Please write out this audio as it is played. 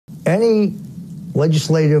any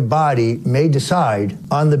legislative body may decide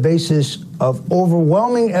on the basis of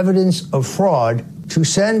overwhelming evidence of fraud to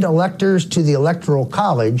send electors to the Electoral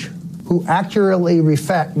College who accurately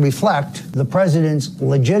reflect the president's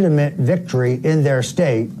legitimate victory in their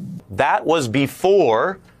state. That was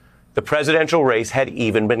before the presidential race had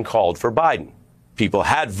even been called for Biden. People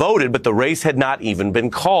had voted, but the race had not even been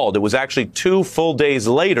called. It was actually 2 full days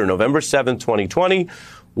later, November 7th, 2020,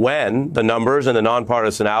 when the numbers and the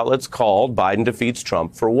nonpartisan outlets called Biden defeats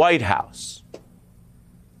Trump for White House.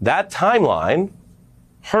 That timeline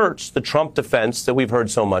hurts the Trump defense that we've heard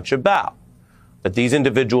so much about, that these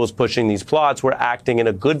individuals pushing these plots were acting in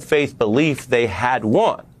a good faith belief they had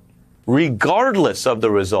won. Regardless of the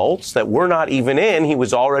results that we're not even in, he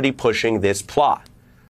was already pushing this plot.